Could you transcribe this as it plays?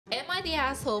Am I the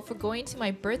asshole for going to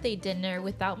my birthday dinner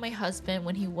without my husband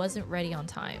when he wasn't ready on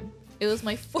time? It was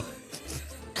my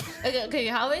fourth. Okay,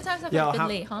 how many times have I been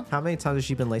late, huh? How many times has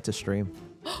she been late to stream?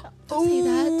 Don't say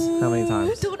that. How many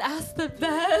times? Don't ask them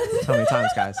that. How many times,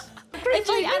 guys? It's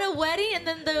like at a wedding, and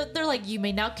then they're like, you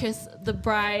may now kiss the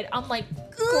bride. I'm like,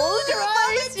 close your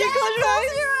eyes. You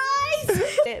close your eyes.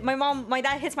 My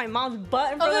dad hits my mom's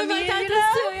butt in front of me. My dad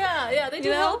does too. Yeah, they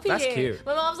do help That's cute.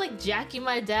 My mom's like jacking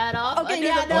my dad off. Okay,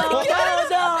 yeah, no.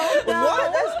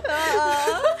 What?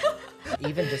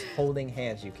 Even just holding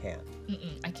hands, you can't.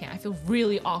 I can't. I feel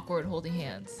really awkward holding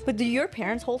hands. But do your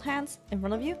parents hold hands in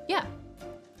front of you? Yeah.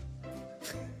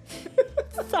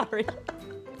 Sorry.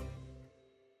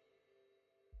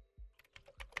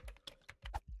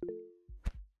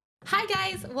 Hi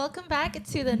guys, welcome back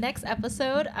to the next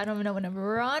episode. I don't know what number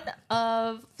we're on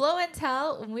of Flow and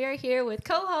Tell. We are here with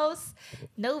co-hosts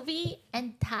Novi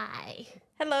and Ty.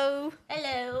 Hello.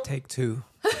 Hello. Take two.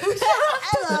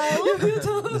 Hello.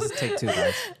 This is take two,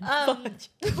 guys.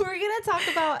 We're gonna talk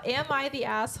about Am I the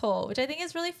Asshole, which I think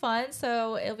is really fun.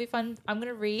 So it'll be fun. I'm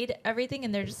gonna read everything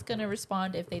and they're just gonna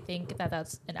respond if they think that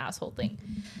that's an asshole thing.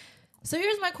 So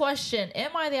here's my question.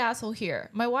 Am I the asshole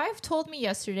here? My wife told me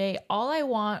yesterday all I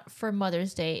want for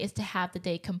Mother's Day is to have the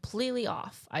day completely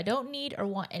off. I don't need or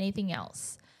want anything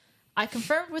else. I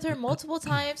confirmed with her multiple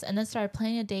times and then started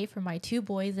planning a day for my two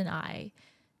boys and I.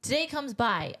 Today comes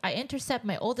by. I intercept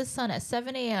my oldest son at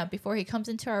 7 a.m. before he comes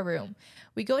into our room.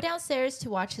 We go downstairs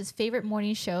to watch his favorite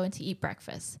morning show and to eat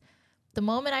breakfast. The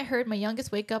moment I heard my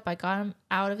youngest wake up, I got him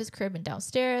out of his crib and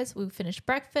downstairs. We finished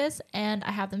breakfast, and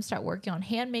I have them start working on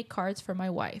handmade cards for my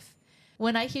wife.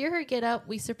 When I hear her get up,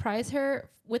 we surprise her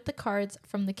with the cards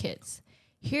from the kids.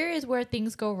 Here is where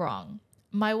things go wrong.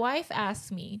 My wife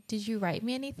asks me, "Did you write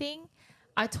me anything?"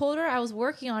 I told her I was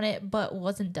working on it, but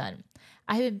wasn't done.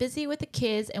 I had been busy with the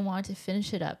kids and wanted to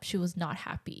finish it up. She was not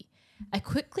happy. I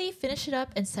quickly finished it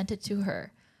up and sent it to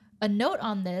her. A note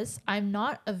on this, I'm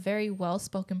not a very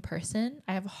well-spoken person.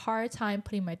 I have a hard time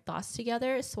putting my thoughts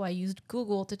together, so I used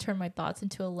Google to turn my thoughts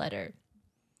into a letter.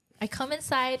 I come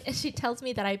inside and she tells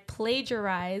me that I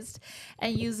plagiarized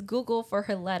and used Google for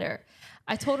her letter.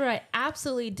 I told her I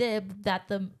absolutely did, that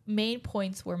the main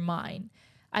points were mine.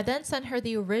 I then sent her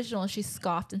the original and she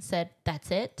scoffed and said,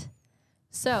 "That's it?"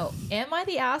 So, am I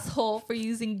the asshole for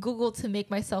using Google to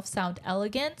make myself sound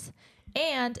elegant?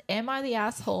 And am I the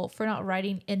asshole for not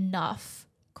writing enough,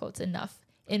 quotes enough,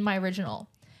 in my original?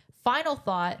 Final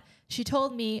thought, she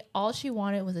told me all she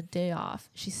wanted was a day off.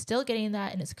 She's still getting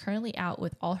that and is currently out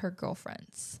with all her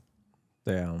girlfriends.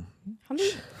 Damn. How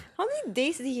many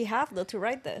days did he have though to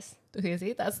write this? Okay,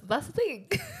 see, that's the thing.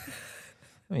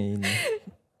 I mean,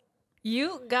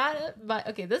 You got it. But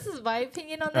okay, this is my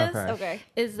opinion on this. Okay.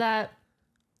 Is that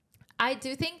I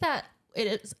do think that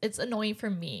it's annoying for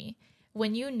me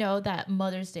when you know that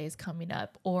Mother's Day is coming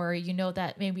up, or you know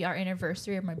that maybe our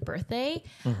anniversary or my birthday.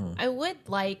 I would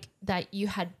like that you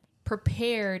had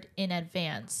prepared in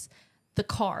advance the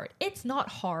card. It's not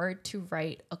hard to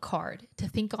write a card, to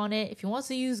think on it. If you want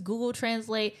to use Google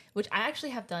Translate, which I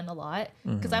actually have done a lot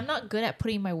because I'm not good at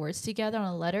putting my words together on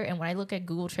a letter. And when I look at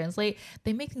Google Translate,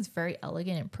 they make things very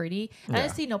elegant and pretty. And I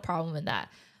see no problem in that.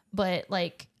 But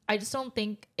like, I just don't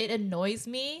think it annoys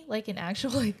me like an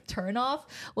actual like turn off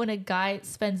when a guy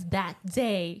spends that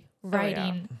day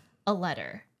writing a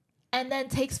letter and then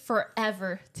takes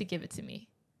forever to give it to me.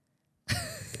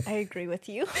 I agree with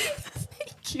you.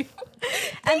 Thank you.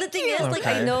 And the thing is, like,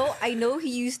 Okay. I know he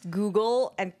used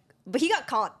Google, but he got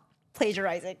caught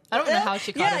plagiarizing. I don't know how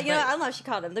she caught him. Yeah, but I don't know how she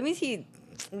caught him. That means he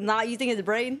not using his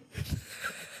brain.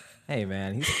 hey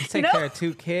man, he's taking care of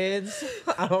two kids.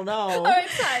 I don't know. All right,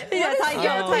 Ty. Yeah,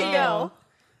 Ty, go.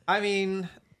 I mean,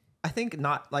 I think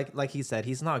not like he said,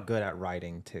 he's not good at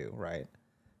writing too, right?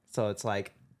 So it's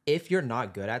like if you're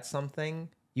not good at something,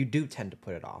 you do tend to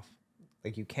put it off.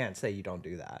 Like you can't say you don't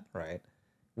do that, right?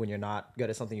 When you're not good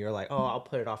at something, you're like, oh, I'll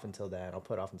put it off until then. I'll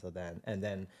put it off until then. And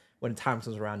then when time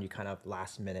comes around, you kind of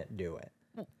last minute do it.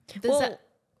 Go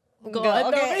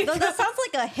on, Okay, Novi. that sounds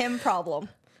like a him problem.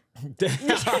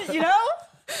 You know?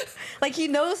 Like he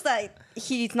knows that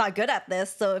he's not good at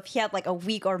this, so if he had like a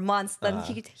week or months, then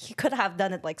he could have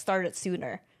done it, like started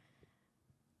sooner.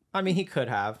 I mean, he could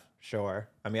have, sure.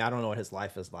 I mean, I don't know what his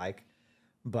life is like.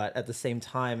 But at the same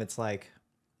time, it's like,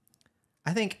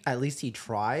 I think at least he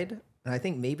tried. And I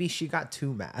think maybe she got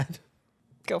too mad.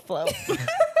 Go Flo.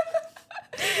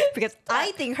 Because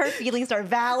I think her feelings are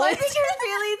valid. I think her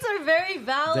feelings are very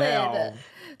valid. Damn.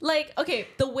 Like, okay,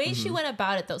 the way she went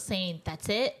about it, though, saying "that's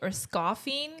it" or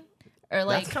scoffing, or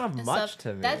like That's kind of and much stuff,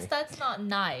 to me. That's not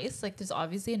nice. Like, there's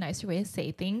obviously a nicer way to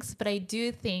say things, but I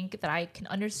do think that I can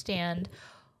understand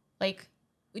Like,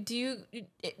 do you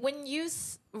when you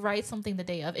write something the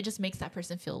day of, it just makes that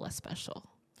person feel less special.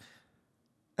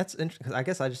 That's interesting. 'Cause I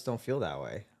guess I just don't feel that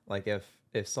way. Like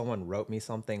if someone wrote me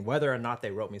something, whether or not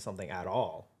they wrote me something at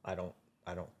all, I don't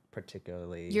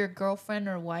particularly Your girlfriend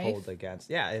or wife? hold against.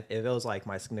 Yeah, if it was like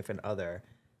my significant other,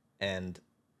 and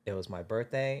it was my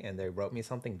birthday, and they wrote me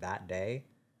something that day,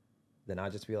 then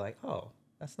I'd just be like, oh,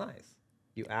 that's nice.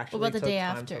 You actually the took day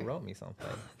time after? to wrote me something.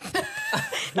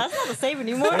 That's not the same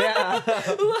anymore. Yeah.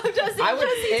 I'm just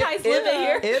see Ty's living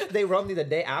here. If they wrote me the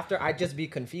day after, I'd just be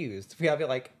confused. I'd be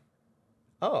like,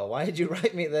 oh, why did you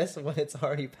write me this when it's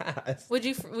already passed? Would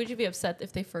you be upset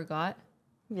if they forgot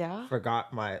Yeah.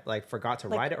 Forgot to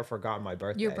write it, or forgot my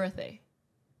birthday? your birthday?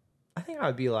 I think I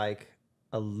would be like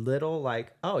a little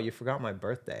like, oh, you forgot my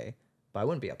birthday, but I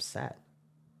wouldn't be upset.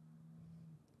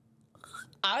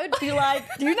 I would be like,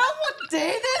 do you know what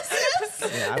day this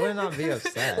is? Yeah, I would not be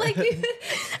upset. Like, I'd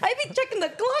be checking the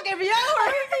clock every hour. I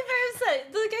would be very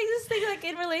upset. Like, I just think like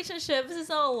in relationships, it's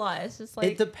not a lot. It's just like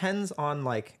it depends on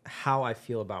like how I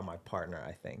feel about my partner,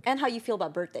 I think. And how you feel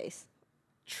about birthdays.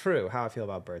 True, how I feel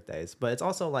about birthdays. But it's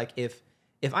also like if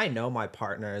I know my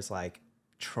partner is like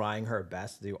trying her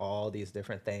best to do all these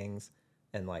different things,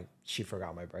 and like she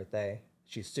forgot my birthday,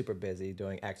 she's super busy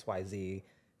doing XYZ,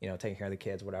 taking care of the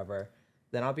kids, whatever,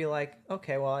 then I'll be like,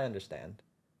 okay, well, I understand.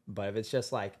 But if it's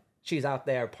just like she's out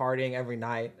there partying every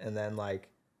night, and then like,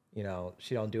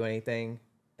 she don't do anything,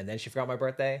 and then she forgot my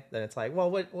birthday, then it's like, well,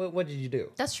 what did you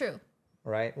do? that's true.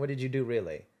 Right? What did you do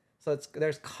really? So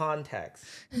there's context.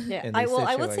 Yeah. in I these would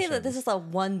say that situations. this is a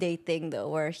one day thing though,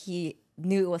 where he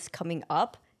knew it was coming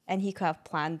up and he could have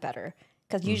planned better.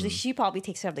 Because usually she probably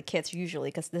takes care of the kids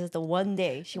because this is the one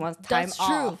day she wants time That's off.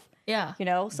 true. Yeah.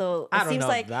 So I it don't seems know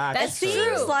like if that's it seems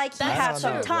true. like he That's had true.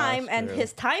 some That's time and true.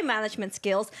 his time management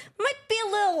skills might be a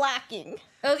little lacking.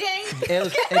 Okay.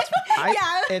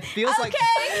 It feels like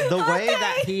Okay, the way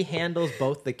that he handles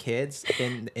both the kids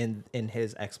in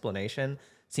his explanation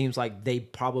seems like they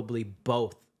probably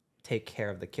both take care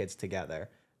of the kids together.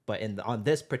 But on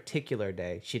this particular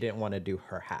day, she didn't want to do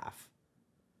her half.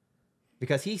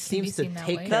 Because he seems to seen that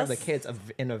take way? care of the kids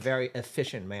in a very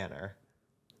efficient manner.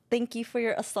 Thank you for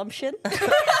your assumption.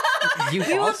 You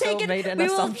also made an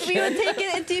assumption. We will take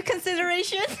it into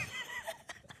consideration.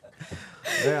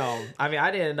 Well, I mean,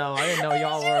 I didn't know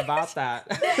y'all were about that.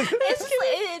 It's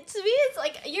just, to me, it's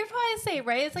like you're probably saying,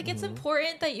 right? It's like it's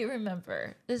important that you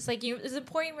remember. It's like it's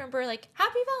important to remember like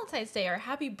Happy Valentine's Day or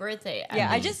Happy Birthday. at Yeah,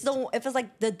 I least. just don't. If it's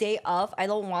like the day of, I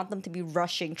don't want them to be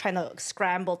rushing, trying to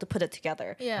scramble to put it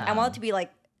together. Yeah. I want it to be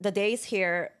like the day's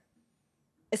here.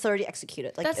 It's already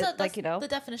executed. Like, that's like the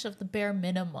definition of the bare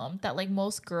minimum that like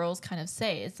most girls kind of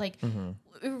say. It's like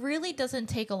it really doesn't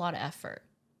take a lot of effort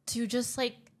to just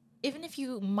like, even if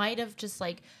you might have just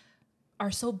like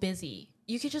are so busy,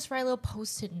 you could just write a little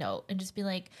post-it note and just be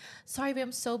like, sorry, babe,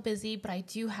 I'm so busy, but I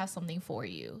do have something for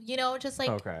you. Just like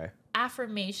Okay.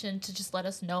 affirmation to just let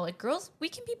us know, like, girls, we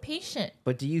can be patient.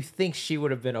 But do you think she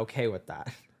would have been okay with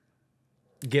that?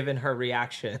 Given her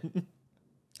reaction.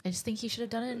 I just think he should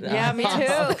have done it. yeah, me too.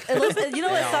 It looks,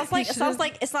 it sounds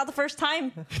like it's not the first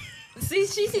time. See,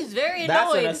 she seems very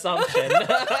That's annoyed. an assumption.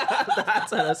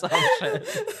 That's an assumption.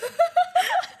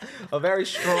 A very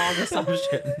strong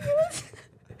assumption.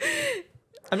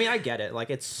 I mean, I get it. Like,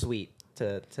 it's sweet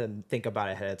to think about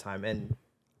it ahead of time. And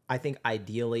I think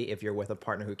ideally, if you're with a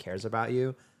partner who cares about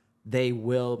you, they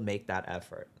will make that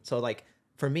effort. So, like,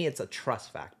 for me, it's a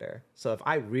trust factor. So if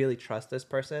I really trust this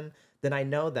person, then I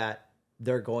know that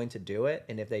they're going to do it.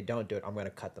 And if they don't do it, I'm going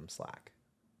to cut them slack.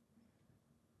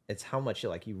 It's how much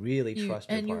you really trust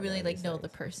your and you partner really in like these know things. the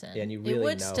person. Yeah, and you really it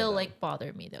would know still them. like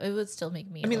bother me though. It would still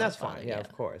make me. I mean, a that's little fine. bother, Yeah, of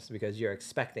course, because you're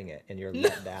expecting it and you're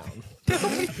let down.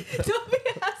 Don't be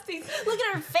asking. Look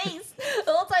at her face.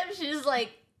 The whole time she's just like,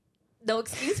 no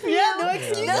excuse for Yeah, you. no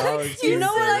excuse. no You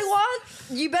know what I excuses. want?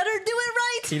 You better do it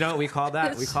right. You know what we call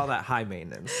that? We call that high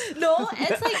maintenance. No,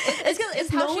 it's like It's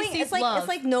how knowing. she sees It's like love. it's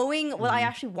like knowing what I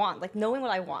actually want. Like knowing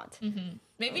what I want.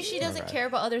 Maybe she doesn't Okay. care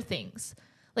about other things.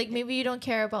 Like maybe you don't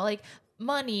care about like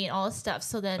money and all this stuff.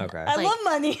 So then, Okay. I like, love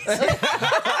money.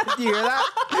 Do you hear that?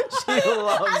 She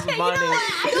loves money.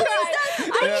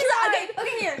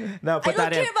 Okay, here. No, I put don't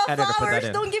that in. care about Editor, put that flowers.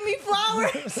 in. Don't give me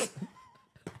flowers.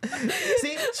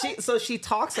 See, she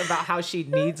talks about how she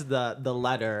needs the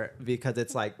letter because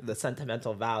it's like the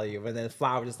sentimental value, and then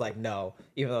flowers is like no,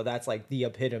 even though that's like the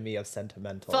epitome of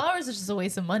sentimental. flowers are just a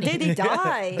waste of money. they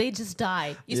die. They just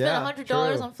die. You Yeah, spend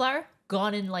 $100 true. on flower,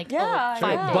 gone in like Yeah,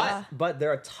 5 yeah. days. But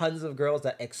there are tons of girls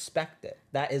that expect it.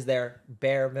 That is their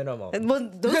bare minimum.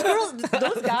 When those girls,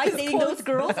 those guys dating those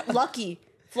girls, lucky.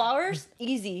 Flowers,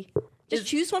 easy. Just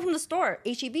choose one from the store.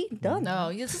 HEB, done.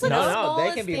 No, this is like No, the no, they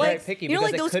smallest can be thing. very picky you know,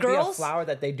 because like it those could be a girls- flower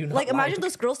that they do not Like imagine like.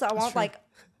 those girls that want like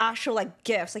actual like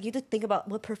gifts. Like you have to think about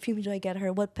what perfume do I get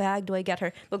her, what bag do I get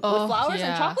her. But Oh, with flowers yeah.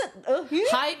 and chocolate,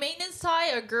 High maintenance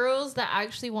tie are girls that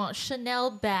actually want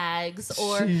Chanel bags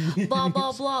or blah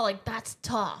blah blah. Like that's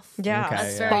tough. yeah, Okay,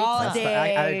 That's yeah. very spa tough. day, I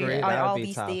agree. and That all would be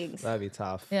these tough. things. That'd be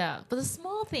tough. Yeah, but the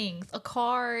small things, a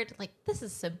card, like this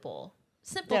is simple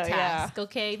Yeah, task.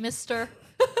 Okay, Mister.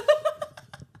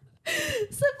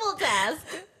 Simple task.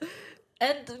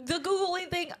 And the Googling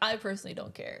thing, I personally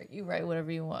don't care. You write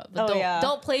whatever you want, but Oh, yeah.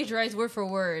 don't plagiarize word for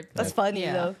word. That's funny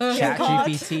Yeah. though. Chat God.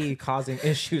 GPT causing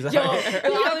issues. Yo, out here.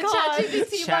 I would God.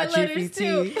 ChatGPT my letters ChatGPT.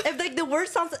 too. If like the word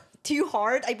sounds too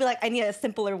hard, I'd be like, I need a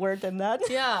simpler word than that.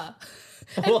 Yeah.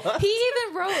 What?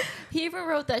 He even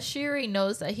wrote that she already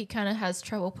knows that he kind of has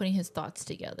trouble putting his thoughts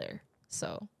together.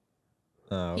 So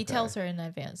Oh, he okay. tells her in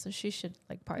advance, so she should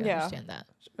like probably Yeah. understand that.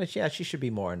 But yeah, she should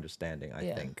be more understanding. I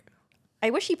Yeah. think. I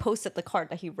wish he posted the card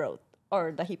that he wrote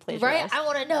or that he Right? plagiarized. I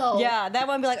want to know. Yeah, that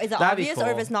one be like, is it That'd be obvious or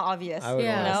if cool. it's not obvious? I would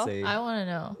Yeah. want to see. I want to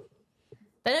know.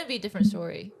 That'd be a different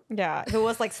story. Yeah, if it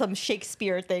was like some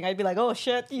Shakespeare thing, I'd be like, oh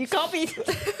shit, you copied.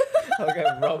 Okay,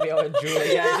 Romeo and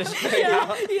Juliet, just straight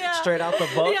out, yeah. straight out the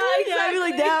book. Yeah, I'd be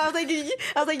like, damn.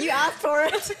 I was like, you asked for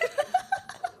it.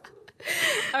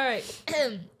 All right.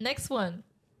 Next one.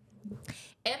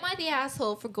 Am I the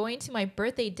asshole for going to my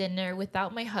birthday dinner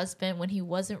without my husband when he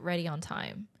wasn't ready on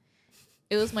time?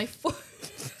 It was my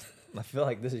I feel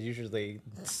like this is usually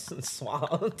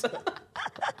swapped.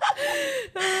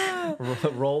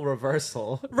 Role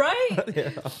reversal. right.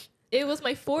 Yeah. It was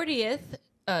my 40th.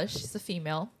 She's a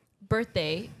female.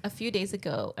 Birthday a few days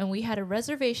ago, and we had a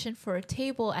reservation for a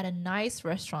table at a nice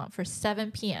restaurant for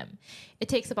 7 p.m. It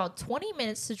takes about 20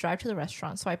 minutes to drive to the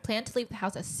restaurant, so I plan to leave the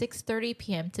house at 6:30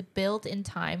 p.m. to build in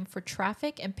time for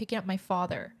traffic and picking up my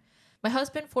father. My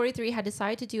husband, 43, had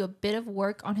decided to do a bit of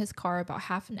work on his car about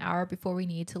half an hour before we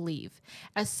needed to leave.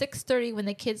 At 6:30, when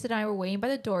the kids and I were waiting by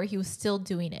the door, he was still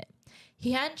doing it.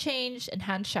 He hadn't changed and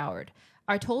hadn't showered.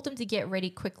 I told him to get ready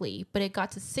quickly, but it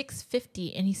got to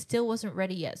 6:50 and he still wasn't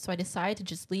ready yet, so I decided to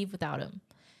just leave without him.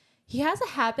 He has a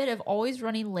habit of always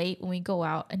running late when we go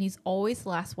out, and he's always the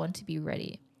last one to be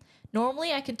ready.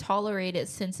 Normally, I can tolerate it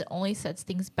since it only sets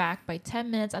things back by 10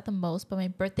 minutes at the most, but my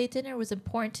birthday dinner was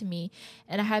important to me,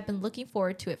 and I had been looking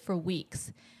forward to it for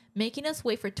weeks. Making us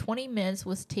wait for 20 minutes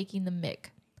was taking the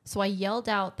mick. So I yelled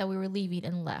out that we were leaving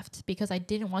and left because I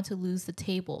didn't want to lose the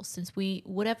table since we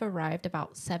would have arrived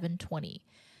about 7:20.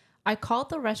 I called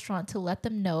the restaurant to let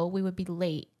them know we would be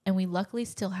late, and we luckily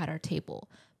still had our table.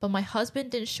 But my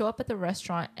husband didn't show up at the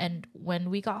restaurant, and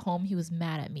when we got home, he was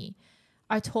mad at me.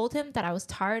 I told him that I was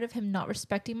tired of him not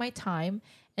respecting my time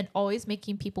and always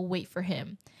making people wait for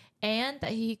him, and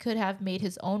that he could have made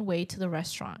his own way to the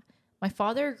restaurant. My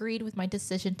father agreed with my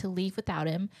decision to leave without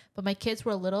him, but my kids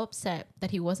were a little upset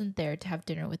that he wasn't there to have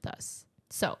dinner with us.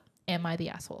 So, am I the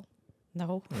asshole?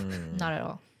 No, Not at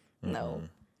all. no.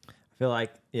 I feel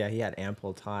like, yeah, he had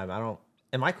ample time.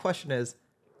 And my question is,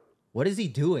 what is he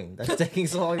doing that's taking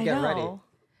so long to I get ready? know.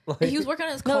 Like, He was working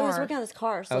on his car. No, he was working on his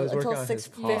car, so I was working until on his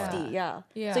 6:50. car. Yeah.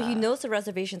 Yeah. So he knows the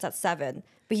reservations at 7,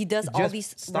 but he does all Just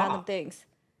these stop. random things.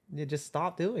 you just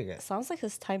stop doing it. Sounds like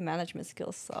his time management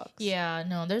skills sucks. Yeah,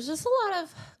 no, there's just a lot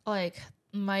of like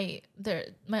my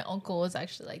uncle was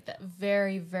actually like that,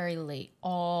 very, very late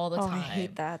all the Oh, time. I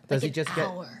hate that. Does he an just get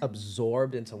hour.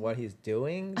 absorbed into what he's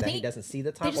doing that think he doesn't see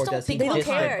the they time, just or don't does he think They don't about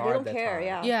care. disregard They don't the care. time?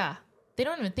 Yeah. Yeah, they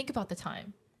don't even think about the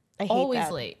time. I hate Always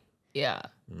that. late. Yeah.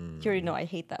 You already know I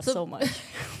hate that So- so much.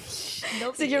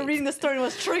 No, So you're reading the story and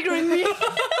was triggering me.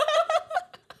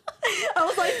 I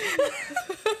was like,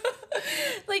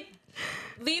 like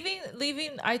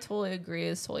leaving. I totally agree.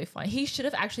 Is totally fine. He should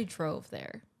have actually drove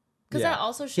there because that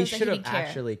also he shows that he should have didn't care.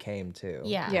 actually came too.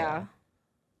 Yeah. yeah.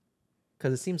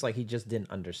 Because it seems like he just didn't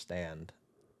understand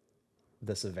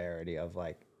the severity of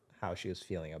like how she was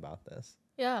feeling about this.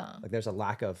 Yeah. Like there's a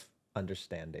lack of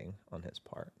understanding on his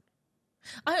part.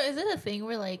 Is it a thing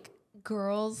where like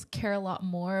girls care a lot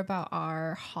more about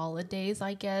our holidays,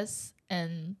 I guess,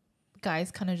 and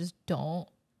guys kind of just don't?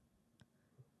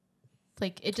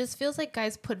 Like it just feels like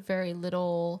guys put very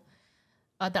little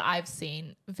that I've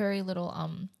seen, very little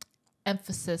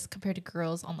emphasis compared to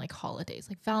girls on like holidays,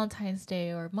 like Valentine's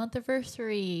Day or month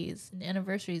anniversaries and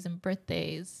anniversaries and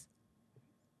birthdays.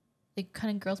 Like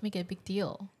kind of girls make it a big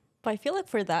deal. But I feel like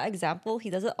for that example,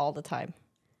 he does it all the time.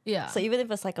 Yeah. So even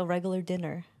if it's like a regular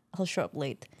dinner, he'll show up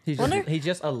late. He's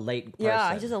just a late person.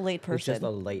 Yeah, he's just a late He's just person. a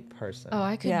late person. oh,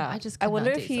 I could. Yeah. I just. I could wonder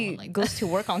not if date he someone like goes to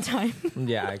work on time.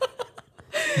 Yeah.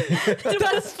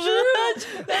 That's true.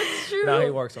 That's true. Now he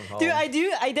works from home. Dude, I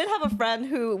did have a friend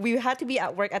who we had to be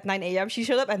at work at 9 a.m. She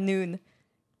showed up at noon,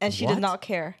 and she What? did not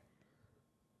care.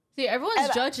 See, everyone's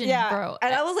judging, bro.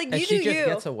 And I was like, and you she do just you.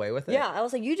 gets away with it. Yeah, I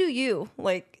was like, you do you.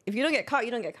 Like, if you don't get caught,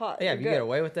 you don't get caught. Yeah, You're if you good. get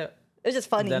away with it, It's just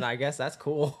funny. then I guess that's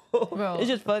cool. Bro, It's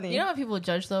just funny. You know how people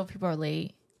judge though? People are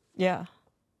late. Yeah.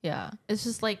 Yeah, it's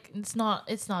just like it's not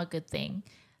a good thing.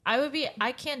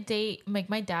 I can't date, like,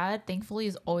 my dad thankfully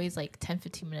is always like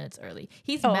 10-15 minutes early.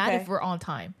 He's mad okay. if we're on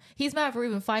time. He's mad if we're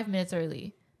even 5 minutes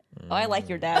early. Oh, I like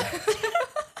your dad.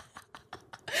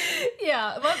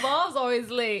 Yeah, my mom's always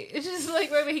late. It's just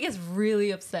like, right, but he gets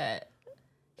really upset.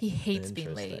 He hates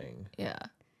being late. Interesting. Yeah.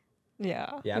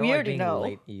 Yeah. Yeah, I don't we like already being know.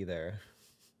 late either.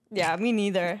 Yeah, me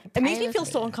neither. It makes me feel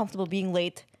so Yeah. uncomfortable being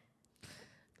late.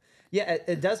 Yeah,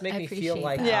 it does make I me feel appreciate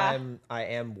like that. Yeah. I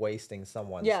am wasting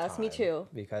someone's Yes, time. me too.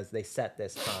 Because they set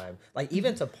this time. Like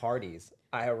even to parties,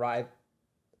 I arrive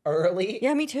early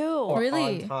Yeah, me too. or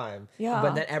Really? on time. Yeah.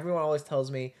 But then everyone always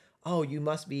tells me, "Oh, you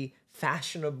must be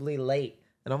fashionably late,"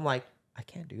 and I'm like, I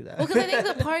can't do that. Well, because I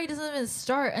think the party doesn't even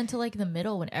start until like the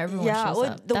middle when everyone Yeah, shows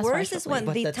well, up. the That's why I worst show is up when late.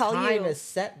 but they the tell time you- is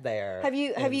set there. Have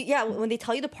you and- yeah, when they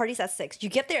tell you the party's at 6, you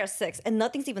get there at 6 and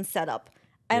nothing's even set up.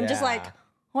 And I'm just like, Yeah.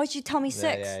 why'd you tell me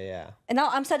 6? Yeah. And now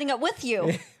I'm setting up with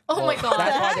you. Oh my god.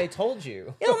 That's why they told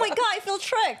you. Oh my god, I feel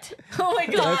tricked. Oh my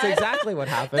That's god. exactly what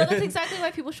happened. No, that's exactly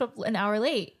why people show up an hour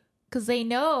late. Because they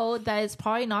know that it's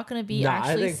probably not going to be Nah,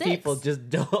 actually I think 6. people just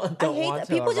don't I hate want that.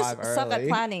 to People arrive just suck at early.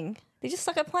 planning. They just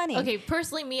suck at planning. Okay,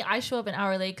 personally, me, I show up an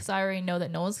hour late because I already know that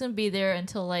no one's gonna be there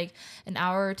until like an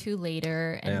hour or two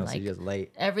later, and Damn, so like you're just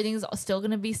late. everything's still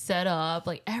gonna be set up.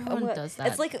 Like everyone What- does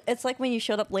that. It's like when you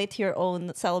showed up late to your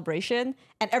own celebration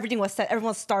and everything was set.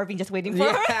 Everyone's starving, just waiting for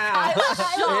her. Yeah.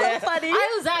 So funny.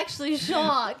 I was actually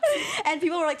shocked. And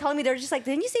people were like telling me, they're just like,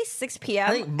 didn't you say 6 p.m.?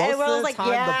 I think most and of everyone the was time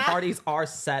like, the yeah. parties are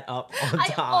set up on I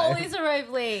time. always arrive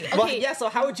late. Okay, Well, yeah, so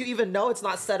how would you even know it's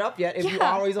not set up yet if you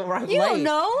Yeah. always arrive You late? don't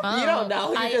know. You don't know.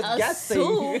 You're I just guessing.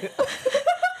 assume.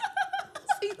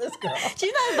 See this girl.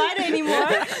 She's not invited anymore.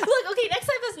 Look, okay, next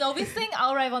time it's Novi's thing,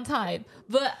 I'll arrive on time.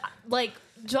 But like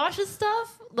Josh's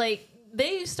stuff, like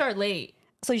they start late.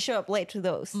 So you show up late to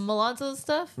those. Malonzo's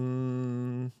stuff,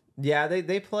 Yeah,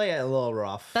 they play it a little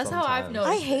rough. That's how I've sometimes.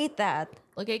 noticed. I hate that.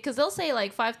 okay, because they'll say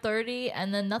like 5:30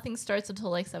 and then nothing starts until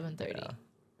like 7:30. Yeah.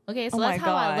 Okay, so Oh my that's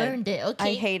how I God. learned it.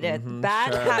 Okay, I hate it. Mhm,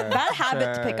 Bad, sure, bad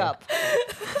habit to pick sure. up.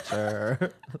 Sure.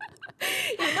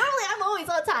 Normally, I'm always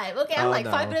on time. Okay, I'm Oh, like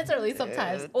 5 no. minutes early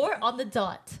sometimes, or on the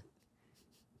dot.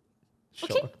 Sure.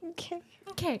 Okay. Okay.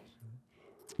 Okay.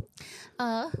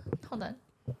 Hold on.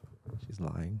 She's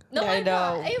lying. No, Yeah, I I'm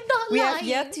not. know. I am not We lying. have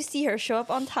yet to see her show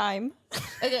up on time.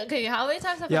 Okay, how many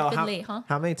times have Yo, I been how, late, huh?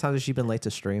 how many times has she been late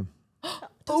to stream?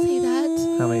 Don't say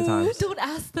that. How many times? Don't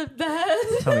ask them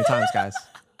that. How many times, guys?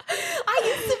 I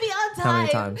used to be on time. How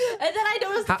many times? And then I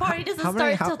noticed the party doesn't how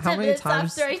many- start till how 10 many minutes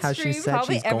times after I has she stream. said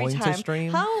Probably she's every going to time.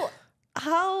 stream?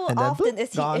 How And then often boop,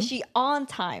 is gone. she on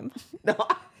time? No,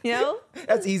 You know?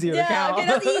 that's easier to Yeah, count. okay,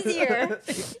 that's easier.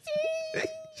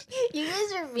 You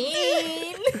guys are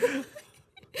mean.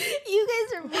 You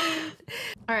guys are mean.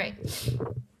 All right.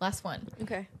 Last one.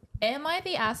 Okay. Am I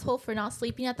the asshole for not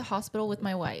sleeping at the hospital with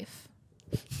my wife?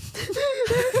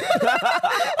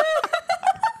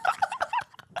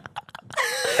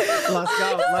 Let's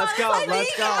go. Let's go.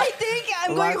 Let's go. I think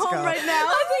I'm going Let's home go. right now.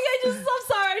 I'm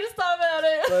sorry. I just thought about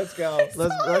it. Let's go.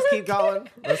 Let's keep going.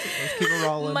 Let's keep it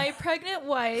rolling. My pregnant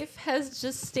wife has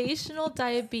gestational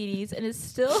diabetes and is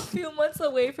still a few months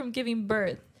away from giving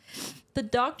birth. The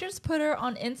doctors put her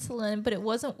on insulin, but it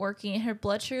wasn't working and her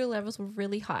blood sugar levels were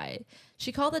really high.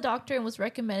 She called the doctor and was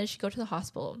recommended she go to the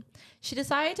hospital. She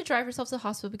decided to drive herself to the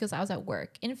hospital because I was at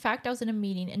work. In fact, I was in a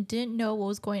meeting and didn't know what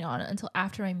was going on until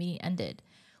after my meeting ended.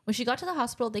 When she got to the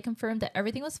hospital, they confirmed that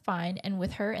everything was fine and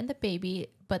with her and the baby,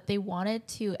 but they wanted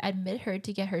to admit her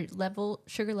to get her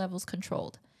sugar levels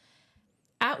controlled.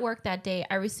 At work that day,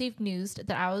 I received news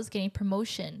that I was getting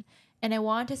promotion, and I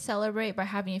wanted to celebrate by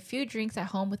having a few drinks at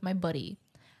home with my buddy.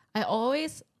 I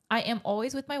am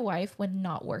always with my wife when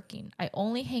not working. I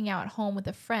only hang out at home with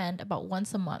a friend about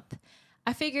once a month.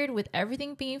 I figured with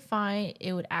everything being fine,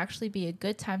 it would actually be a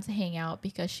good time to hang out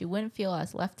because she wouldn't feel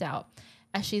as left out,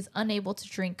 as she's unable to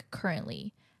drink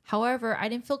currently. However, I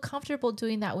didn't feel comfortable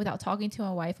doing that without talking to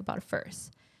my wife about it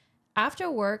first. After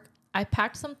work, I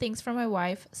packed some things for my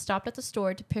wife, stopped at the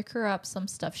store to pick her up some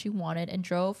stuff she wanted, and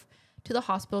drove to the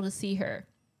hospital to see her.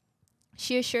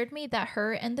 She assured me that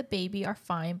her and the baby are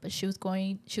fine, but she was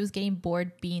getting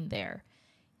bored being there.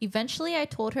 Eventually, I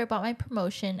told her about my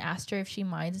promotion, asked her if she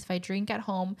minds if I drink at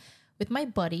home with my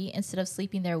buddy instead of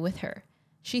sleeping there with her.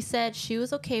 She said she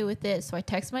was okay with it, so I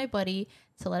texted my buddy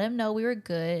to let him know we were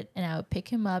good and I would pick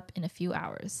him up in a few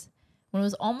hours. When it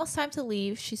was almost time to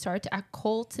leave, she started to act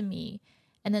cold to me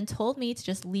and then told me to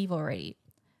just leave already.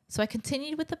 So I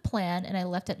continued with the plan and I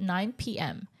left at 9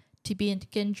 p.m. to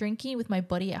begin drinking with my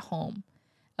buddy at home.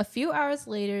 A few hours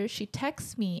later, she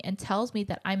texts me and tells me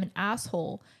that I'm an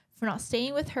asshole for not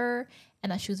staying with her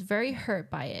and that she was very hurt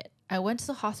by it. I went to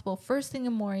the hospital first thing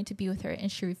in the morning to be with her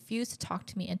and she refused to talk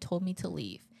to me and told me to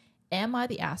leave. Am I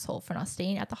the asshole for not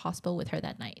staying at the hospital with her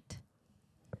that night?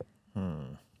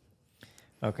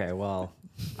 Okay, well,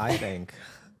 I think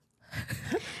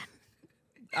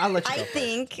I'll let you go I first.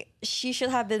 think she should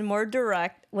have been more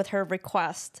direct with her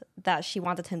request that she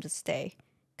wanted him to stay,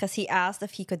 because he asked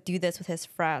if he could do this with his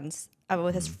friends,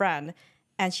 with his friend,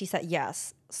 and she said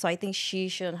yes. So I think she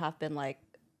shouldn't have been like.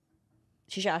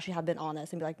 She should actually have been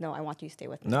honest and be like, "No, I want you to stay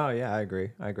with me." No, yeah, I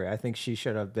agree. I think she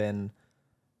should have been.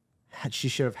 She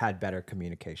should have had better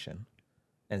communication,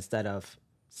 instead of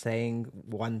saying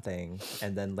one thing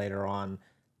and then later on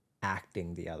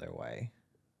acting the other way,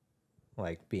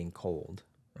 like being cold.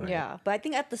 Right? Yeah, but I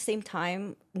think at the same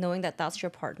time, knowing that that's your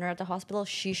partner at the hospital,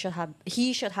 he should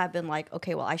have been like,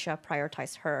 okay, well, I should have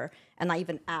prioritized her and not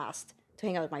even asked to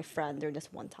hang out with my friend during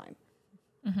this one time.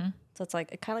 Mm-hmm. So it's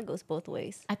like, it kind of goes both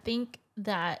ways. I think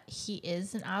that he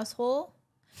is an asshole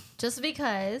just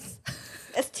because...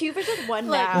 It's two versus one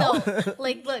like, now. no,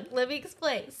 like, look, let me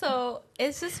explain. So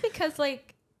it's just because,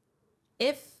 like,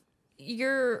 if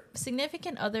your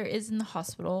significant other is in the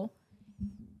hospital,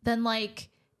 then, like,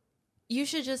 you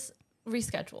should just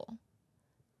reschedule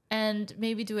and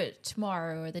maybe do it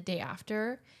tomorrow or the day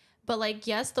after. But, like,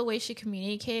 yes, the way she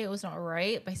communicated was not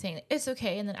right by saying it's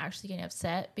okay and then actually getting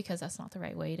upset, because that's not the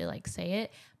right way to, like, say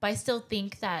it. But I still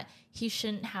think that he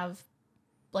shouldn't have,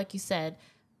 like you said,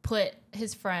 put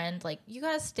his friend, like, you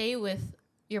gotta stay with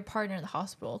your partner in the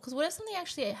hospital. Because what if something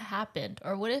actually happened?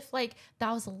 Or what if, like,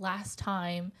 that was the last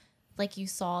time, like, you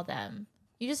saw them?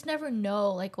 You just never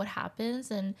know, like, what happens.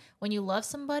 And when you love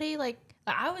somebody, like,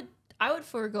 I would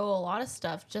forego a lot of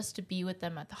stuff just to be with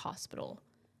them at the hospital.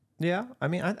 Yeah, I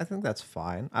mean, I think that's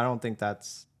fine. I don't think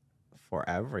that's for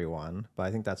everyone, but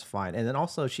I think that's fine. And then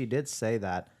also, she did say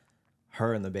that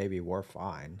her and the baby were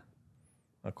fine,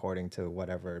 according to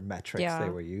whatever metrics they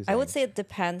were using. I would say it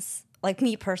depends. Like,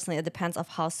 me personally, it depends of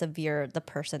how severe the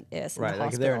person is in the right, like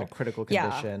hospital. if they're in a critical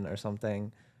condition or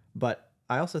something. But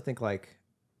I also think, like,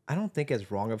 I don't think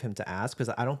it's wrong of him to ask,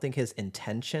 because I don't think his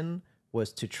intention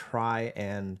was to try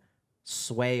and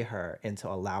sway her into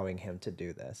allowing him to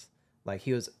do this. Like,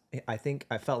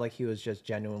 I felt like he was just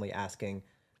genuinely asking,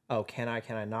 oh, can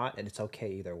I not? And it's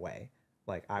okay either way.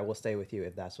 Like, I will stay with you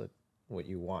if that's what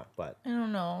you want. But I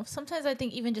don't know. Sometimes I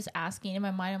think even just asking, in my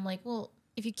mind, I'm like, well,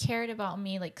 if you cared about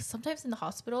me, like, sometimes in the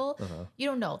hospital, you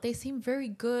don't know. They seem very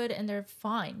good and they're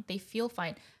fine. They feel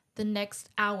fine. The next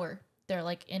hour, they're,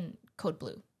 like, in code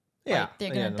blue. yeah, Like,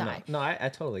 they're going to die. No, I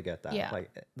totally get that. Yeah.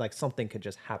 Like something could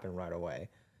just happen right away.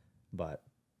 But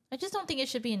I just don't think it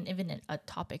should be even a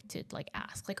topic to, like,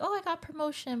 ask. Like, oh, I got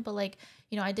promotion, but, like,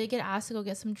 you know, I did get asked to go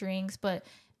get some drinks, but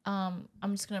I'm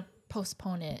just going to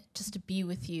postpone it just to be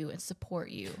with you and support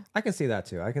you. I can see that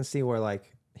too. I can see where,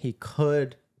 like, he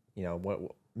could, you know,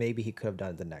 maybe he could have done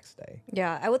it the next day.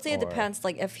 Yeah, I would say it depends.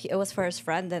 Like, if it was for his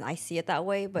friend, then I see it that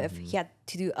way. But if he had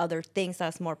to do other things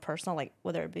that's more personal, like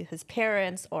whether it be his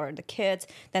parents or the kids,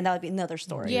 then that would be another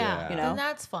story. Yeah, you know, and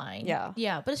that's fine. Yeah.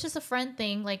 Yeah, but it's just a friend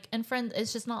thing. Like, and friend,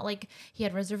 it's just not like he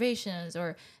had reservations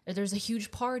or there's a huge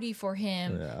party for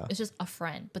him. Yeah. It's just a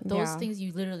friend. But those Yeah. things,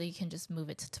 you literally can just move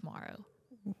it to tomorrow.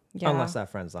 yeah. Unless that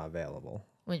friend's not available.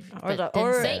 Which, Or, but the,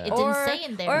 or, it didn't say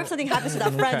in there. or if something happens to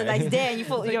that friend the next day and you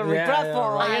feel you're Yeah, regretful,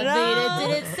 right. you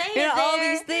know? It didn't say You know, it all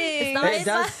there. these things. It's not- It it's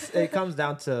not- does. It comes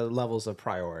down to levels of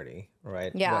priority,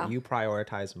 right? Yeah. What you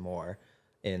prioritize more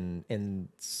in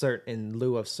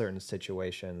lieu of certain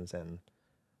situations and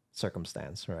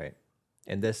circumstance, right?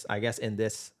 In this, I guess, in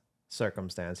this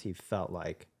circumstance, he felt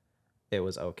like it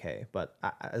was okay. But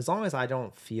as long as I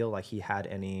don't feel like he had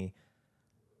any,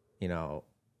 you know,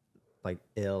 like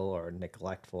ill or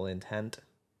neglectful intent,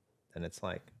 then it's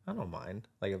like, I don't mind.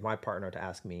 Like, if my partner to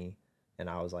ask me and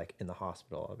I was like in the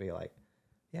hospital, I'd be like,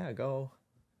 yeah, go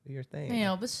do your thing. You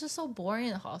know, but it's just so boring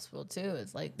in the hospital too.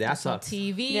 It's like That there's no sucks.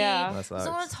 TV. Yeah. That There's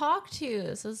no one sucks. to talk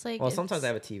to. So it's like, Well, sometimes I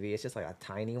have a TV. It's just like a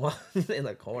tiny one in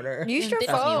the corner. Use your They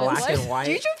phone. don't even- Black and white.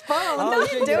 Use your phone. Oh, What are you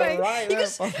shit, you're doing? right, You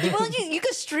man. could you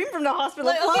could stream from the hospital.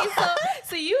 like, okay,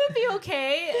 so you would be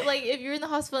okay, like, if you're in the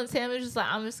hospital and Sam is just like,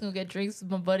 I'm just gonna get drinks with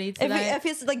my buddy tonight. if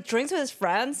it's like drinks with his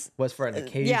friends, Was for an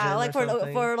occasion. yeah, like or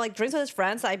something? for like drinks with his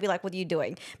friends, I'd be like, what are you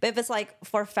doing? But if it's like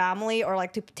for family or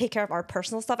like to take care of our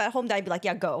personal stuff at home, then I'd be like,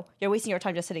 yeah, go. go. You're wasting your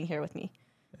time just sitting here with me.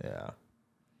 Yeah.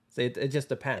 So it just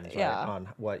depends, right, Yeah. on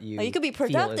what you. Like, you could be feel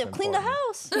is productive, clean the important.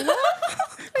 house. You know?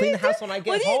 Clean the house when I get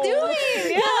What are home. you doing?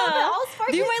 Yeah.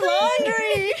 Do my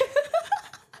laundry.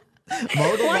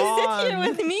 Mow the Why sit here lawn.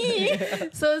 with me?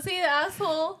 So is he an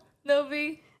asshole,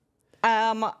 Novi?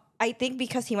 I think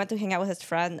because he went to hang out with his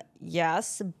friend,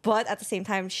 yes. But at the same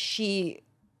time, she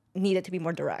needed to be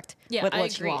more direct Yeah, with I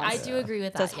what she agree. I wants. do agree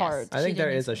with that. That's yes. hard. I She think did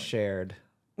there need is a to- shared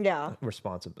Yeah.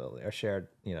 responsibility, or shared,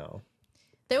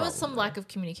 There was some lack of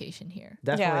communication here.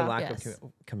 definitely Yeah. lack Yes.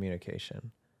 of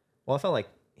communication. Well, I felt like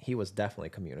he was definitely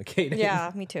communicating.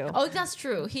 Yeah, me too. Oh, that's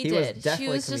true. He was did. She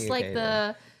definitely was just like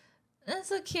the,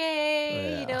 that's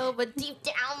okay, Yeah. but deep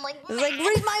down, like, It's like,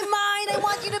 read my mind. I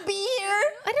want you to be here.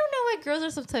 I don't know why girls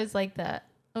are sometimes like that.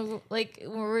 Like,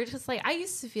 when we're just like, I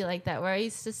used to feel like that, where I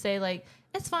used to say, like,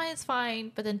 it's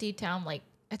fine. But then deep down, like,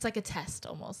 it's like a test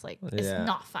almost. Like, it's Yeah.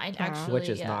 not fine, actually. Which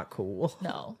is yeah. not cool.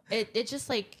 No. It just,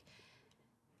 like,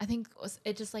 I think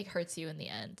it just, like, hurts you in the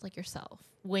end, like, yourself,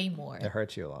 way more. It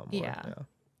hurts you a lot more. Yeah.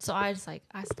 So I just, like,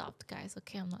 I stopped, guys.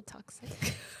 Okay, I'm not toxic.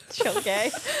 Okay.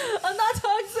 I'm not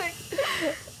toxic.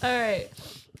 All right.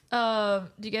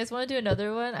 Do you guys want to do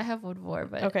another one? I have one more,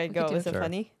 but Okay, we go. could do Is it Sure.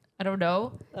 funny? I don't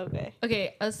know. Okay.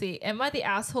 Okay, let's see. Am I the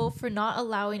asshole for not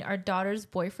allowing our daughter's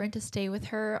boyfriend to stay with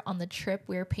her on the trip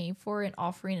we are paying for and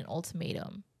offering an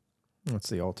ultimatum? What's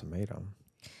the ultimatum?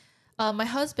 My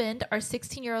husband, our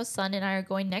 16-year-old son, and I are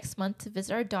going next month to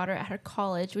visit our daughter at her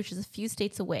college, which is a few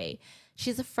states away.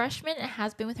 She's a freshman and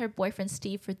has been with her boyfriend,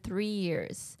 Steve, for 3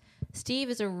 years.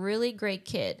 Steve is a really great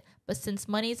kid, but since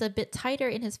money is a bit tighter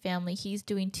in his family, he's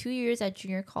doing 2 years at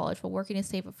junior college while working to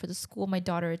save up for the school my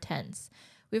daughter attends.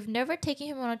 We've never taken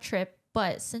him on a trip,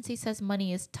 but since he says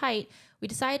money is tight, we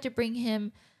decided to bring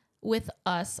him with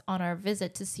us on our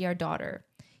visit to see our daughter.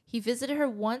 He visited her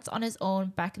once on his own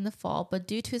back in the fall, but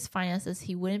due to his finances,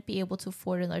 he wouldn't be able to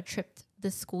afford another trip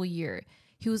this school year.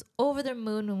 He was over the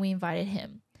moon when we invited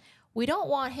him. We don't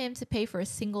want him to pay for a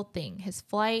single thing. His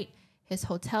flight, his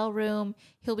hotel room,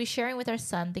 he'll be sharing with our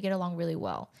son. They get along really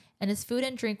well. And his food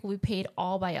and drink will be paid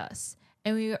all by us.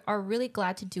 And we are really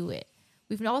glad to do it.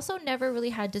 We've also never really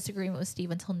had a disagreement with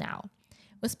Steve until now.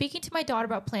 When speaking to my daughter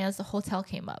about plans, the hotel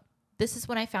came up. This is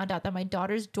when I found out that my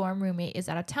daughter's dorm roommate is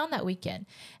out of town that weekend,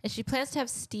 and she plans to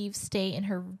have Steve stay in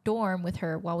her dorm with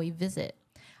her while we visit.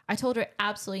 I told her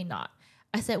absolutely not.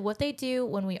 I said what they do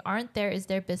when we aren't there is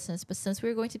their business, but since we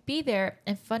were going to be there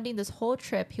and funding this whole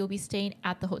trip, he'll be staying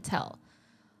at the hotel.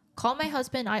 Call my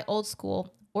husband and I old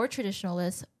school or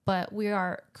traditionalists, but we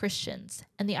are Christians,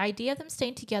 and the idea of them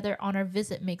staying together on our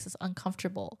visit makes us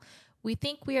uncomfortable. We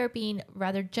think we are being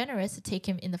rather generous to take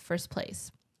him in the first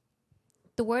place.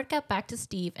 The word got back to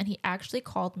Steve, and he actually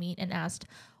called me and asked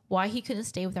why he couldn't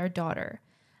stay with our daughter.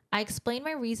 I explained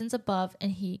my reasons above,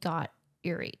 and he got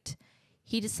irate.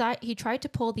 He tried to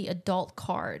pull the adult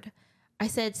card. I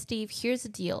said, Steve, here's the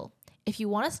deal. If you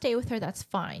want to stay with her, that's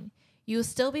fine. You will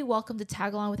still be welcome to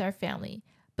tag along with our family,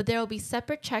 but there will be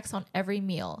separate checks on every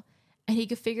meal, and he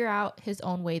could figure out his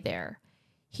own way there.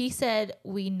 He said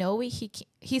we know he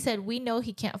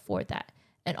can't afford that,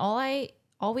 and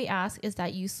all we ask is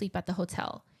that you sleep at the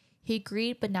hotel. He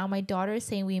agreed, but now my daughter is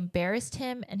saying we embarrassed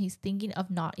him, and he's thinking of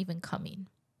not even coming.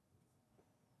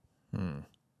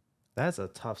 That's a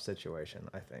tough situation,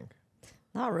 I think.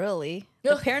 Not really.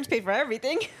 The parents pay for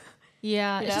everything.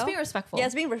 Yeah, You it's just know? being respectful. Yeah,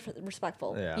 it's being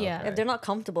respectful. Yeah. okay. If they're not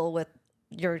comfortable with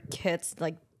your kids,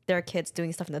 like their kids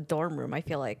doing stuff in the dorm room, I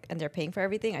feel like, and they're paying for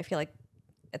everything, I feel like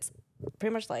it's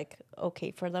pretty much like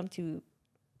okay for them to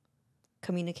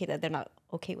communicate that they're not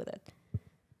okay with it.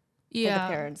 With the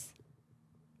parents.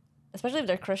 Especially if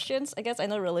they're Christians, I guess. I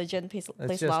know religion plays It's a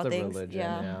just lot the of things. religion,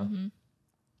 Yeah. Mm-hmm.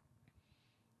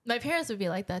 My parents would be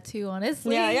like that too,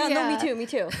 honestly. Yeah, no, me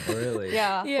too. Really?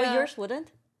 Yeah. Yeah. But yours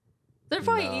wouldn't? They're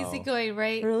probably No. easygoing,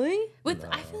 right? Really? With No.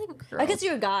 I feel like with girls. I guess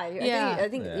you're a guy. Yeah. I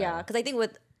think Yeah. yeah. Because I think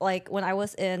with like when I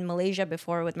was in Malaysia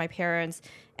before with my parents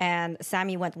and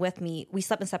Sammy went with me, we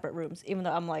slept in separate rooms, even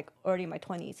though I'm like already in my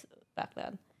 20s back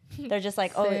then. They're just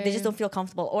like, oh, they just Same. don't feel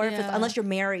comfortable. Or if it's Yeah. unless you're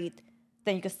married,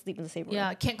 then you can sleep in the same room.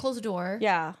 Yeah, can't close the door.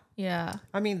 Yeah. Yeah.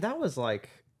 I mean, that was like,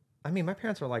 my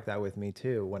parents were like that with me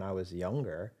too when I was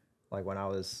younger. Like when I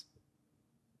was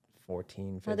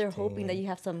 14, 15. Or they're hoping that you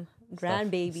have some stuff-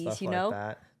 grandbabies, stuff you like know?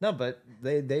 that. No, but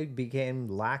they became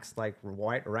lax like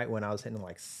right when I was hitting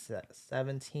like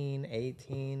 17,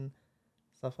 18,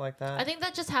 stuff like that. I think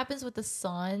that just happens with the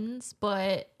sons,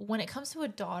 but when it comes to a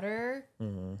daughter,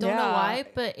 don't know Yeah. why,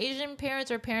 but Asian parents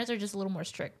are just a little more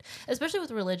strict, especially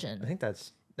with I religion. think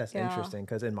that's Yeah. interesting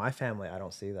because in my family I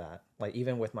don't see that. Like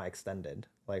even with my extended,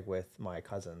 like with my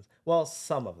cousins. Well,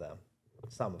 some of them,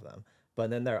 But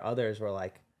then there are others where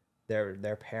like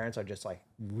their parents are just like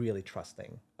really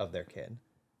trusting of their kid,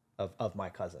 of my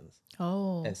cousins.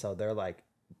 Oh. And so they're like,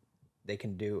 they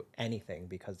can do anything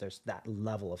because there's that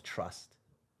level of trust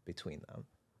between them.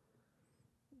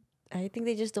 I think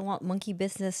they just don't want monkey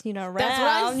business, around. That's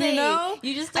what I'm saying. You know?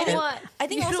 You just don't want. I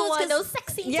think you also don't it's want 'cause- no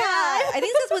sexy time. Yeah, I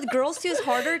think that's with girls too is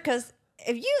harder because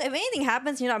if anything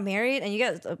happens, you're not married and you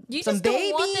get You some just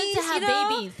babies, don't want them to have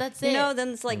babies. That's it. Then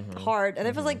it's like hard. And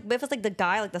if it's like the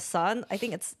guy, like the son, I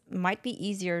think might be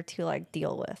easier to like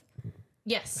deal with.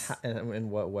 Yes. In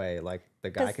what way? Like the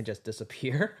guy 'Cause- can just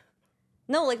disappear?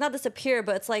 No, like not disappear,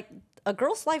 but it's like a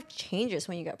girl's life changes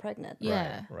when you get pregnant.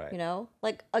 Yeah. Right.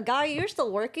 Like a guy, you're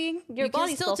still working, your You can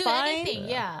body's still do fine. anything.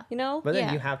 Yeah. But then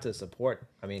Yeah. you have to support.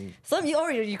 I mean, Some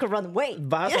you could run away.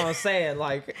 but that's what I'm saying.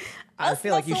 Like, I That's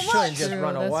feel like not you so shouldn't much. just True,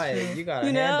 run that's away. true. You gotta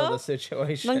You handle know? the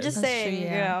situation. I'm just That's saying, true,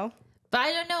 yeah. you know. But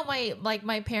I don't know.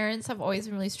 My parents have always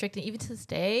been really strict, and even to this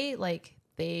day, like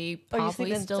they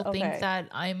probably still think okay. that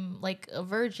I'm like a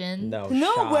virgin. No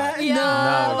No way. shot. Yeah,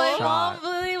 No my shot.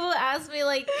 mom really will ask me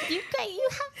like, you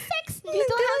have sex, you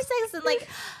don't have sex, and like,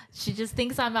 she just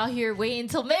thinks I'm out here waiting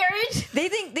until marriage. They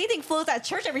think Flo's at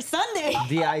church every Sunday.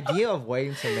 The idea of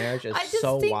waiting to marriage is I just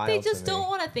so think wild they just to me. don't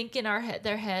want to think in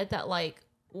their head that like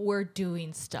we're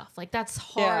doing stuff. Like that's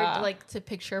hard Yeah. like to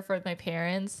picture for my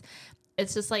parents.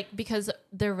 It's just like because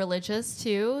they're religious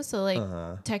too, so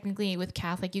like technically with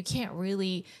Catholic you can't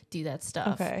really do that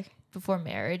stuff before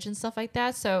marriage and stuff like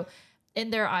that. So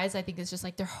in their eyes, I think it's just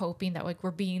like they're hoping that like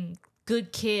we're being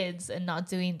good kids and not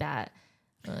doing that.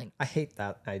 Like, I hate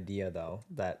that idea though,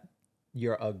 that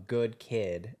you're a good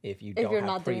kid if you If don't you're have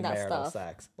not doing that premarital stuff.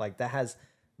 sex. Like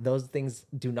those things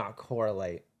do not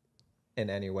correlate in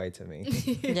any way to me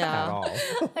at Yeah. all.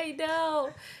 I know.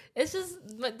 It's just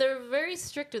but they're very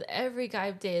strict with every guy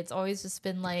I've dated. It's always just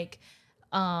been like,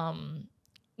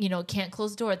 can't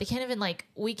close the door. They can't even like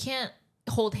we can't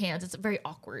hold hands. It's very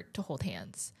awkward to hold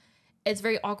hands. It's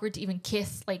very awkward to even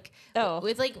kiss. Like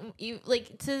with like you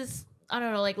like to I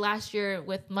don't know, like last year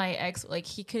with my ex, like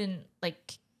he couldn't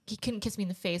kiss me in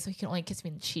the face, so he can only kiss me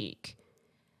in the cheek.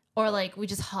 Or like we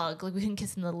just hug, like we couldn't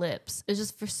kiss in the lips. It's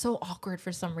just so awkward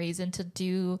for some reason to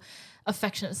do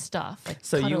affectionate stuff. Like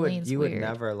So you cuddling's would weird.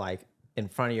 never like in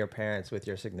front of your parents with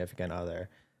your significant other,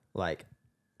 like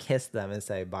kiss them and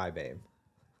say bye, babe.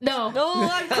 No. No,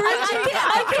 I'm cringing.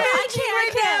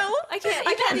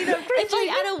 I can't even. It's like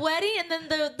at a wedding, and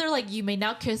then they're like, "You may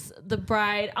now kiss the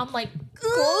bride." I'm like,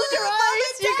 Close your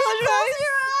eyes. You close your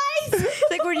eyes.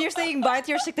 It's like when you're saying bye to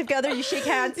your significant other, you shake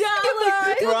hands. Yeah, I'm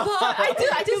like, goodbye.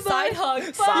 I do side hug.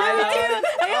 Side hug.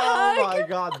 Oh my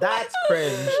god, that's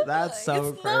cringe. That's so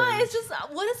It's cringe. not. It's just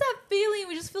what is that feeling?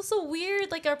 We just feel so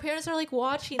weird. Like our parents are like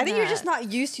watching. I think you're that. just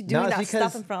not used to doing it's that because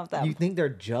stuff in front of them. You think they're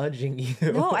judging you.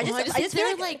 No, I I just just feel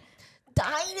they're like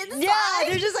dying inside. yeah,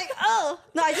 they're just like, oh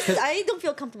no, I don't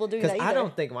feel comfortable doing that Because either. I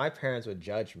don't think my parents would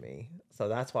judge me, so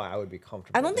that's why I would be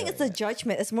comfortable. I don't think it's a doing it.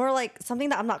 judgment. It's more like something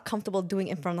that I'm not comfortable doing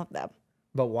in front of them.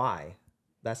 But why?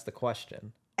 That's the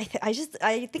question. I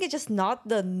think it's just not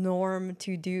the norm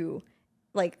to do.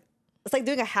 Like it's like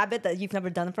doing a habit that you've never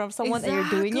done in front of someone and you're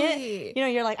doing Exactly.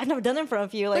 it. You're like, I've never done it in front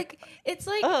of you. Like it's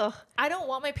like ugh. I don't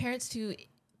want my parents to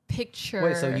picture.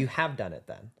 Wait, so you have done it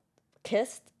then?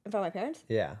 Kissed in front of my parents?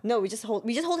 Yeah. No, we just hold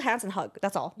hands and hug.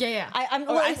 That's all. Yeah. I'm Or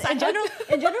well, I in side general,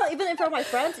 even in front of my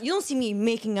friends, you don't see me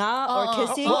making out or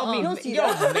kissing. You don't see you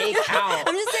that. don't make out.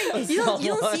 I'm just saying you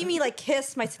don't see me like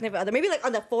kiss my significant other. Maybe like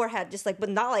on the forehead, just like, but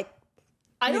not like.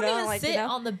 I don't know, even like, sit you know?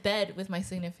 on the bed with my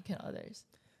significant others.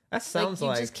 That sounds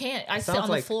like you just can't. I sit sounds on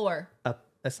the like floor.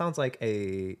 It sounds like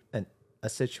a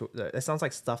it sounds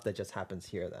like stuff that just happens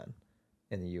here then,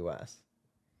 in the U.S.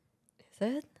 Is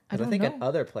it? I don't think know. in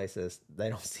other places they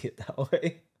don't see it that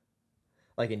way.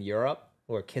 Like in Europe,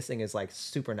 where kissing is like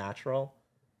supernatural.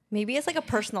 Maybe it's like a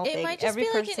personal It thing. might just Every be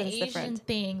like person's an Asian different.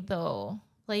 thing, though.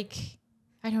 Like,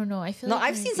 I don't know. I feel No, like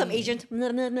I've seen some maybe- Asian.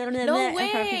 No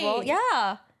way.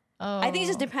 Yeah. Oh. I think it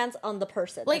just depends on the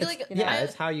person. Like, you know? Yeah,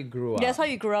 it's how you grew up. That's how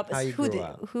you grew up. How It's you who grew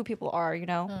up. who people are. You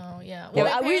know. Oh yeah. Yeah, Well,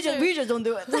 my we parents just don't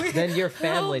do it. Then your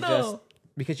family no. just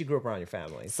because you grew up around your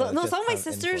family. So it's no, just some of my kind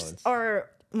of sisters influence. are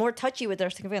more touchy with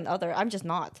their significant other. I'm just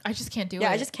not. I just can't do it.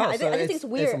 Yeah, I just can't. Oh, I so just think it's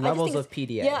weird. it's levels I just of think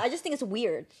PDA. Yeah, I just think it's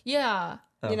weird. Yeah.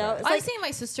 You know, Okay. it's I've like seen my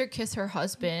sister kiss her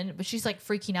husband, but she's like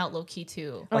freaking out low key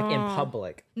too. Like in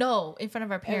public. No, in front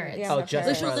of our parents. yeah, Oh, my just So in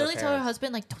parents. she would front of the literally tell her parents.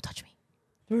 husband like, "Don't touch me."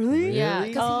 really. Yeah,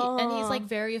 Really? and he's like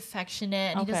very affectionate,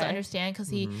 and he doesn't Okay. understand because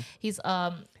he's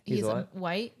He's what?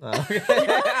 white. Okay.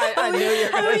 I knew you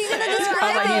were gonna say.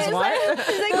 I'm like, he's what?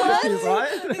 He's like, what? He's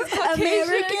what?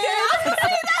 American.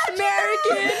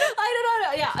 American. I don't know.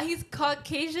 yeah, he's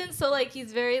Caucasian, so like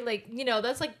he's very like, you know,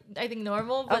 that's like I think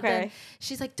normal. But then Okay.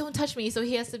 she's like, don't touch me, so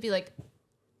he has to be like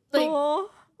Aw.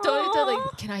 don't like, Aw.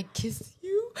 can I kiss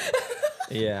you?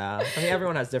 Yeah. I mean,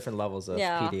 everyone has different levels of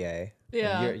Yeah. PDA.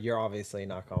 Yeah. You're obviously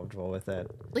not comfortable with it.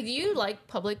 Like, do you like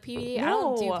public PDA? I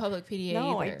don't do No. public PDA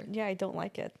No, either. I don't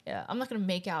like it. Yeah, I'm not gonna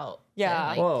make out. Yeah. and,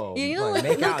 like, Whoa. You know, like,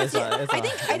 like, make out is a,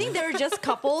 I think they're just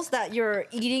couples that you're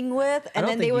eating with, and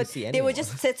don't then think you they see would anyone.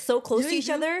 just sit so close to Really each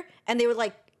do? other, and they would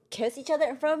like kiss each other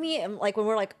in front of me, and like when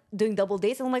we're like doing double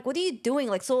dates, and I'm like, what are you doing?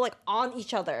 Like so like on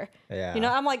each other. Yeah. You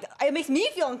know, I'm like, it makes me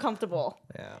feel uncomfortable,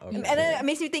 Yeah. and Okay. then it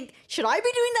makes me think, should I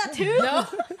be doing that too?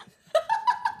 No.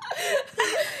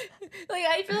 Like,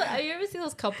 I feel like, have you ever seen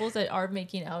those couples that are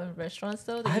making out in restaurants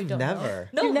though? That you I've don't never.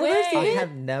 Know? No You've never way. seen I it?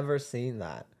 have never seen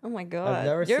that. Oh my I've god,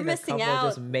 never you're seen missing a couple out.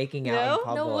 just making out No? in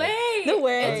public. No way. No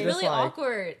way. It's I'm really just like,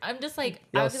 awkward. I'm just like,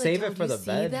 Yo, I would be save like, it for the see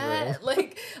bedroom. that?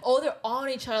 Like, oh, they're on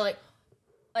each other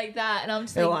like that, and I'm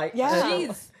just And like, like, Yeah.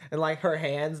 jeez. and like her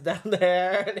hands down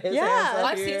there, and his Yeah. hands up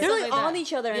I've seen here. They're stuff like that. on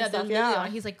each other and Yeah, stuff, they're literally yeah.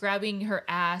 on. He's like grabbing her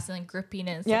ass and like gripping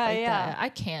it and stuff Yeah, like yeah. that. I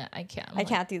can't. I'm I like,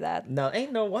 can't do that. No,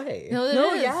 ain't no way. No, it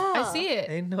No, is. yeah. I see it.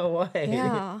 Ain't no way.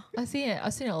 Yeah, I see it.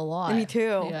 I've seen it a lot. me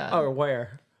too. Yeah. Or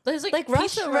where? There's like, like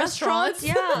pizza restaurants.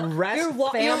 Yeah, Family you're like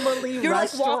walking in a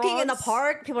restaurants?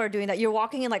 park. People are doing that. You're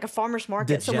walking in like a farmer's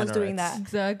market. Someone's doing that.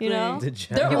 Exactly. You know? They're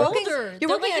Degenerate. You're walking. older. You're They're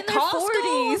working like at in their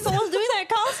Costco. 40s. Someone's doing that at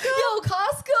Costco. Yo,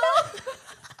 Costco.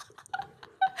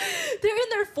 They're in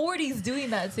their 40s doing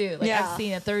that too. Like, Yeah. I've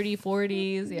seen it, 30,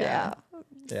 40s. Yeah.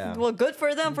 Yeah. Well, good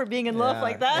for them for being in love Yeah.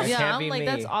 like that. It Yeah, can't I'm be like, me.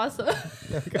 that's awesome.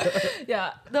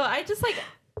 Yeah. No, I just like,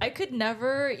 I could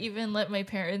never even let my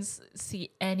parents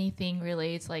see anything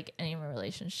related to like any of my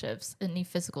relationships, any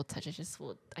physical touch.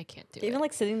 I can't do it. Even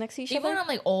like sitting next to each Even when other. I'm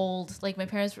like old, like my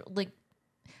parents were like,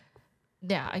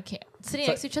 yeah, I can't. Sitting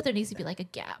So- next to each other needs to be like a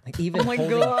gap. Like even Oh my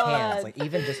holding God. hands, like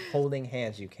even just holding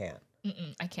hands, you can't.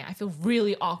 I can't. I feel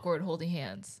really awkward holding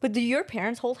hands. But do your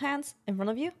parents hold hands in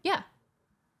front of you? Yeah.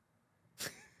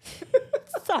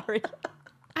 Sorry.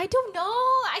 I don't know.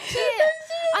 I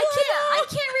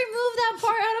can't remove that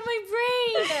part out of my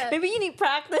brain. Maybe you need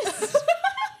practice.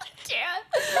 can't.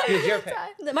 Dude, your pa-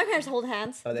 My parents hold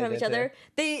hands Oh, in they front of each did other.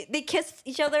 They kiss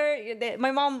each other.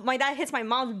 My dad hits my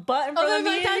mom's butt in front Oh, of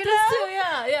my me. dad you does know? too.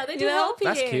 Yeah, yeah. They do You know? help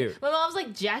That's PDA. cute. My mom's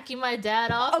like jacking my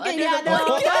dad off. Okay, under yeah, the no,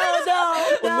 blanket.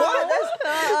 no. What?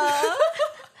 Uh,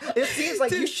 It seems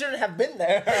like you shouldn't have been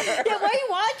there. yeah, why are you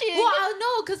watching? Well, I don't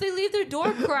know, because they leave their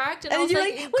door cracked, and I And was you're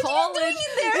like, like, in "What are you college. doing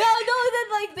in there?" Yeah, no, and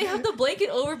then like they have the blanket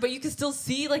over, but you can still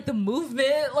see like the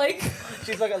movement. Like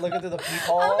She's like looking through the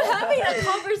peephole. I'm having a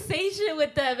conversation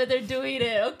with them, and they're doing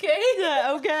it. Okay.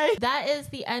 Yeah, okay. That is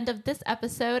the end of this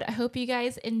episode. I hope you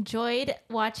guys enjoyed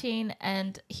watching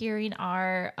and hearing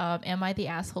our Am I the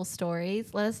Asshole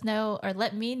stories. Let us know, or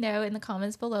let me know in the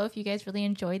comments below if you guys really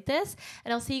enjoyed this.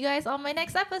 And I'll see you guys on my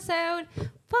next episode.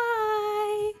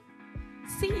 Bye.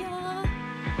 See ya.